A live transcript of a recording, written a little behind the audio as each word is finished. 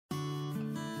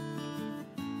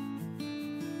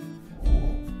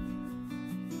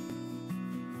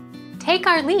Take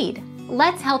our lead.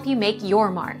 Let's help you make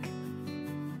your mark.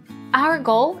 Our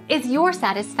goal is your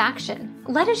satisfaction.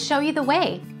 Let us show you the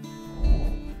way.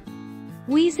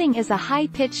 Wheezing is a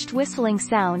high-pitched whistling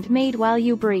sound made while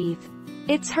you breathe.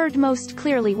 It's heard most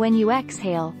clearly when you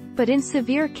exhale, but in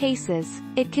severe cases,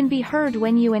 it can be heard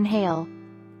when you inhale.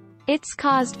 It's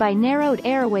caused by narrowed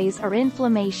airways or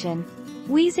inflammation.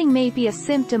 Wheezing may be a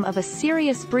symptom of a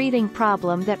serious breathing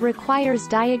problem that requires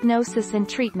diagnosis and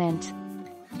treatment.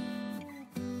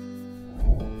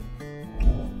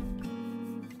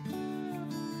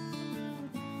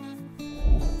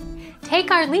 Take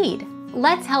our lead.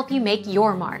 Let's help you make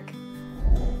your mark.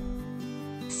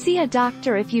 See a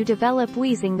doctor if you develop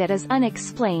wheezing that is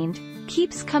unexplained,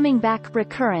 keeps coming back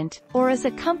recurrent, or is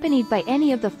accompanied by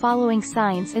any of the following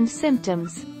signs and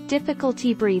symptoms: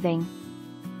 difficulty breathing,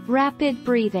 rapid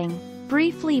breathing,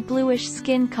 briefly bluish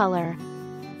skin color.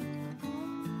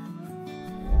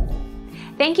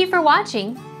 Thank you for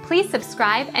watching. Please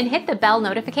subscribe and hit the bell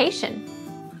notification.